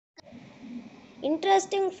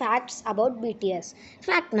Interesting facts about BTS.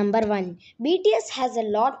 Fact number 1. BTS has a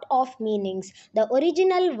lot of meanings. The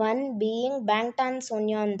original one being Bangtan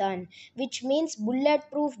Sonyeondan, which means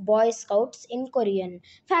bulletproof Boy Scouts in Korean.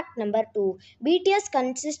 Fact number 2. BTS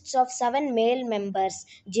consists of 7 male members: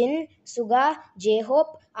 Jin, Suga,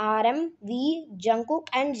 J-Hope, RM, V, Jungkook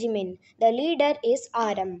and Jimin. The leader is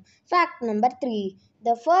RM. Fact number 3.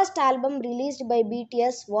 The first album released by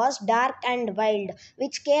BTS was Dark and Wild,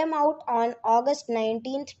 which came out on August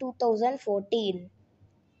 19th, 2014.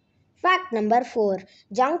 Fact number 4.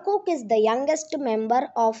 Jungkook is the youngest member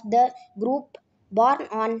of the group, born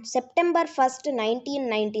on September 1st,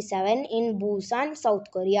 1997 in Busan, South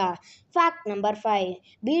Korea. Fact number 5.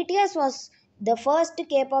 BTS was the first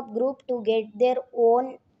K-pop group to get their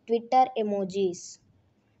own Twitter emojis.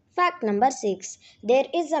 Fact number 6. There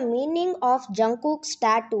is a meaning of Jungkook's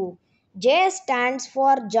tattoo. J stands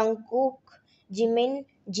for Jungkook, Jimin,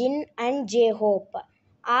 Jin and J-Hope.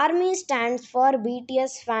 Army stands for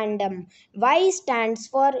BTS fandom. Y stands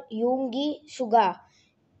for Yoongi Suga.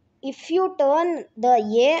 If you turn the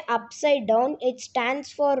A upside down, it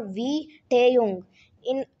stands for V Taeyong.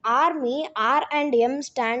 In Army, R and M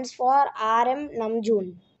stands for RM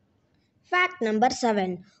Namjoon. Fact number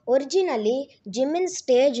 7. Originally, Jimin's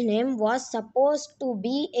stage name was supposed to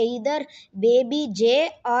be either Baby J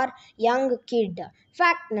or Young Kid.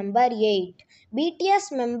 Fact number 8.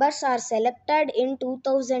 BTS members are selected in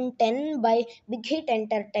 2010 by Big Hit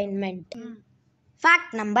Entertainment.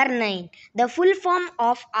 Fact number 9. The full form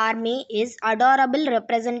of ARMY is Adorable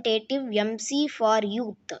Representative MC for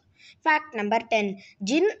Youth. Fact number 10.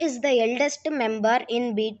 Jin is the eldest member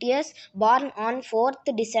in BTS, born on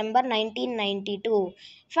 4th December 1992.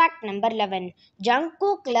 Fact number 11.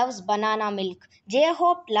 Jungkook loves banana milk.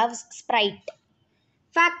 J-Hope loves Sprite.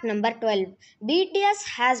 Fact number 12. BTS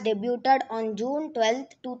has debuted on June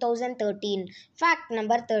 12th, 2013. Fact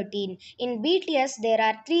number 13. In BTS, there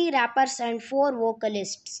are 3 rappers and 4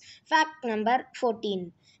 vocalists. Fact number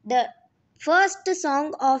 14. The first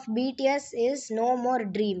song of BTS is No More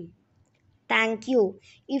Dream. Thank you.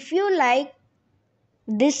 If you like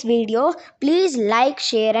this video, please like,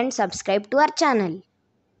 share, and subscribe to our channel.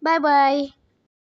 Bye bye.